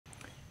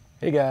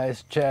Hey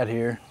guys, Chad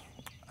here.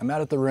 I'm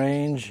out at the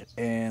range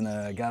and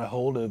got a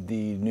hold of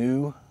the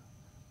new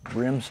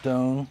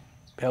Brimstone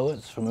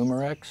pellets from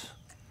Umarex,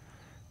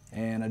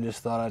 and I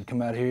just thought I'd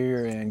come out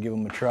here and give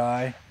them a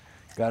try.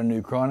 Got a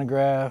new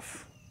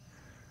chronograph,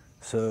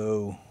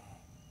 so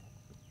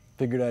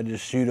figured I'd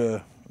just shoot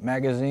a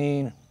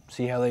magazine,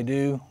 see how they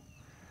do,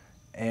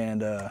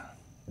 and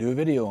do a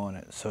video on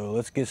it. So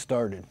let's get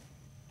started.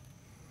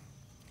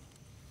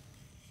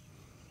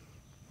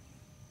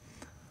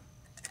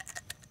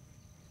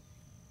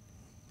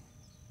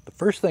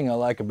 The first thing I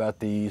like about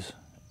these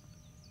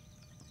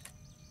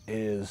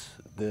is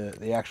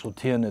the actual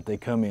tin that they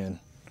come in.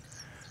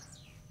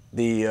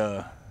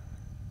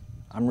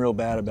 I'm real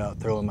bad about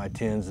throwing my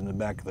tins in the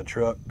back of the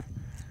truck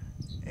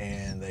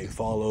and they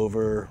fall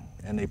over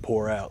and they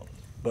pour out.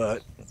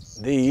 But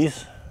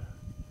these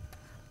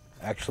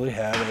actually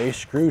have a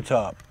screw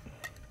top.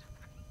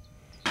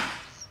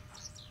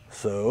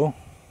 So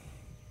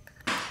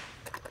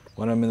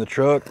when I'm in the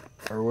truck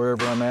or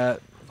wherever I'm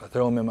at, I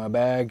throw them in my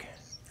bag.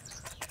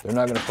 They're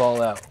not going to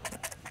fall out.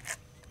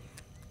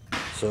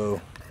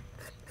 So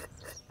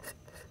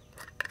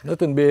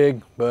nothing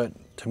big, but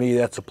to me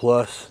that's a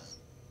plus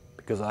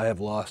because I have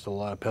lost a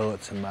lot of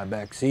pellets in my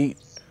back seat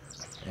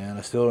and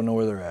I still don't know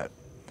where they're at.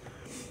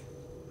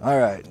 All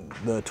right,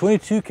 the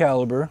 22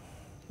 caliber,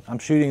 I'm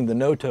shooting the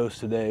no-toast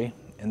today,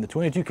 and the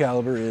 22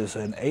 caliber is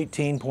an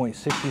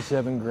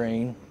 18.67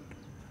 grain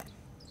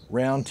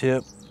round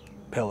tip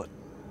pellet.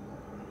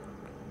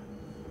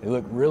 They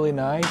look really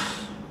nice.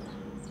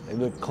 They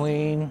look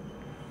clean.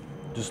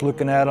 Just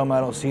looking at them, I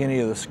don't see any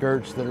of the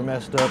skirts that are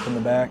messed up in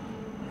the back.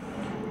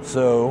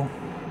 So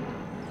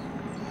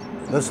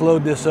let's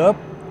load this up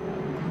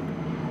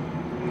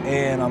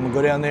and I'm gonna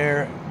go down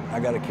there. I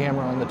got a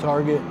camera on the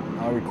target.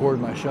 I'll record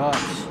my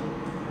shots.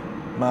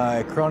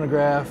 My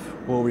chronograph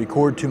will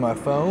record to my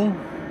phone.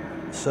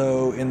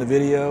 So in the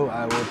video,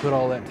 I will put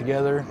all that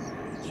together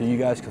so you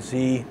guys can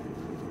see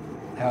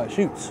how it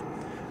shoots.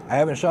 I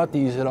haven't shot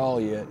these at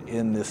all yet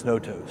in this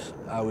no-toast.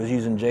 I was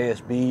using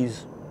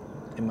JSBs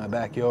in my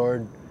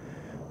backyard,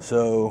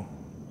 so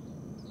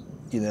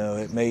you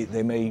know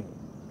they may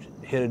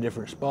hit a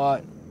different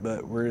spot,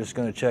 but we're just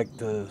going to check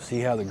to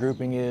see how the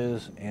grouping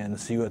is and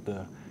see what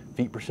the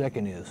feet per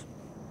second is.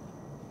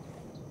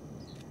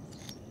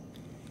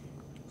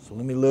 So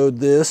let me load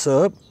this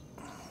up.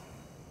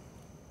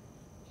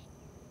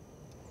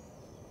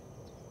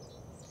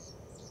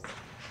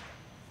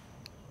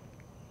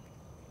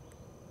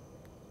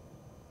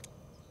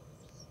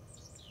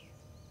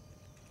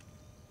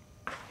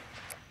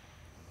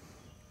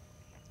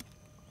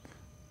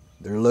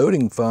 They're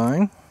loading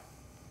fine.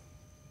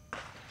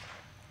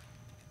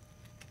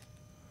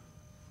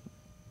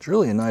 It's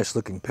really a nice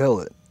looking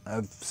pellet.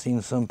 I've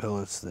seen some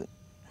pellets that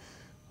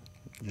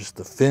just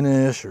the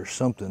finish or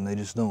something, they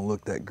just don't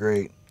look that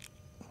great.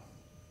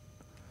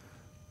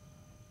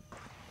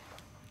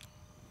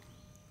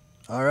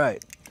 All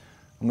right,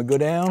 I'm gonna go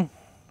down,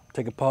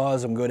 take a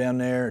pause, I'm gonna go down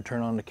there,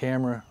 turn on the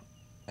camera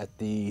at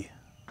the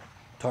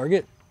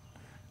target,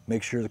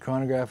 make sure the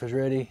chronograph is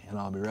ready, and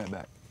I'll be right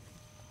back.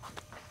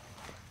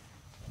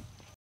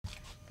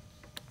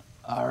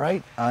 All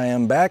right, I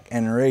am back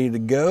and ready to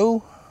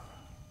go.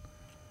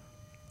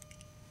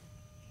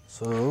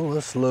 So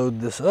let's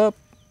load this up.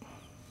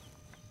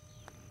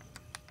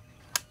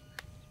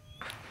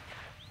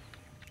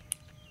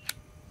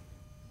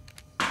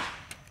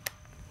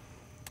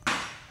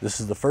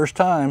 This is the first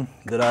time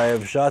that I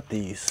have shot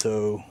these,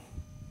 so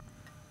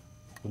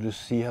we'll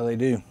just see how they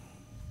do.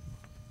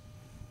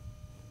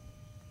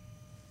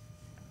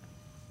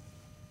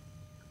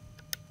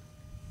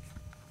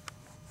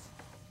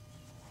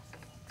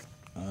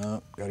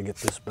 Gotta get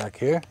this back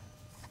here.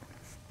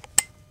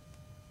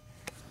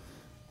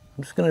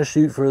 I'm just gonna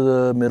shoot for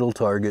the middle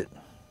target.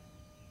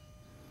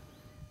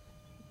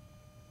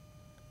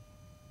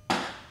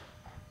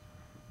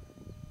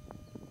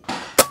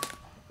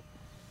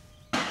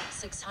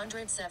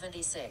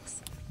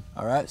 .676.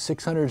 All right,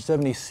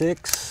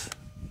 676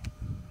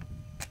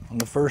 on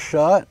the first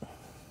shot.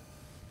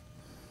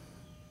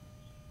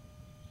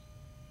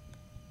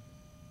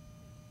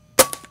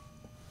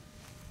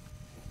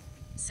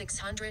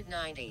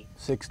 .690.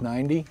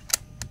 690.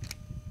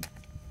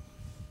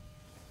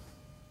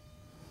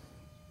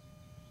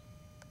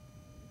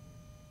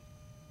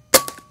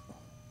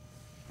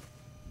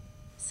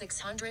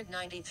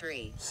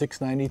 .693.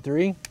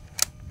 693.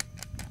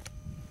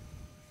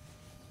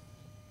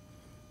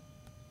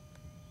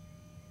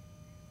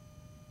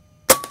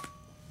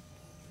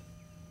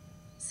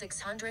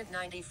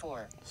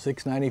 694.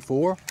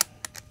 694.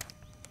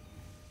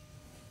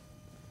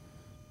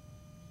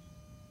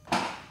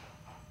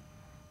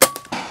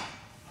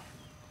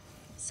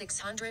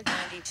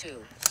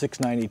 692.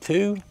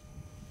 692.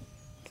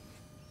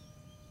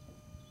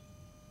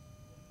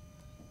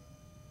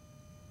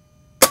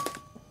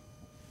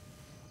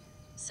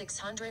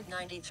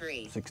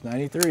 693.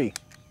 693.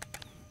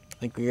 I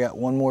think we got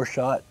one more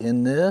shot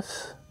in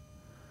this.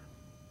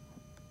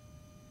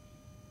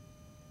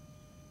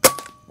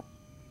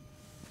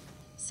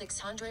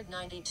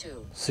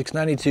 692.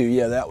 692,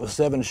 yeah, that was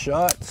 7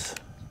 shots.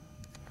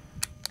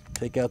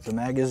 Take out the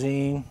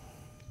magazine.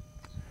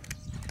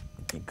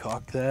 You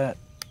cock that.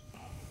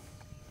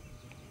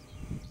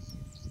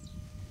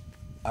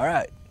 All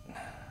right.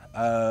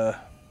 I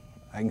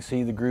can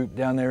see the group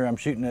down there. I'm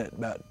shooting at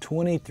about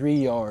 23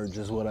 yards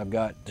is what I've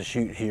got to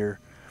shoot here.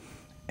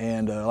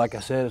 And like I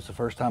said, it's the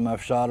first time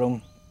I've shot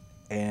them,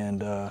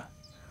 and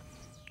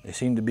they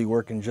seem to be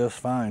working just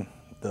fine.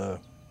 The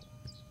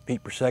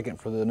feet per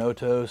second for the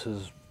Notos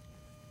is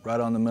right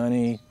on the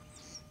money.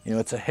 You know,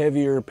 it's a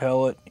heavier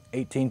pellet,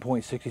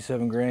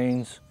 18.67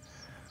 grains,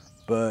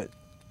 but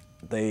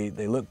they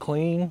look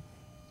clean,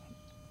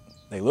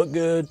 they look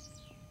good,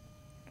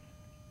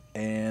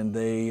 and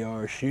they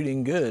are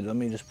shooting good. Let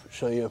me just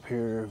show you up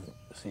here,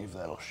 see if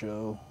that'll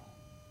show.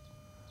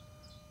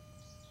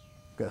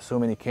 Got so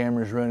many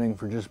cameras running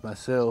for just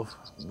myself,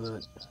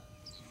 but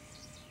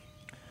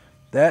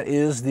that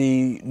is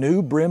the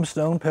new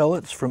Brimstone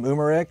pellets from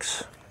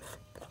Umarex.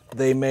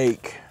 They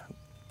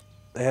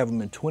have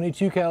them in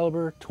 22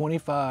 caliber,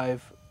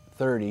 25,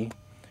 30,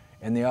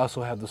 and they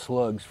also have the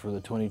slugs for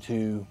the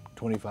 22,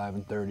 25,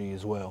 and 30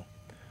 as well.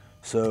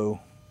 So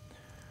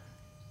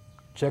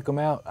check them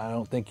out. I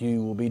don't think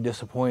you will be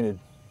disappointed.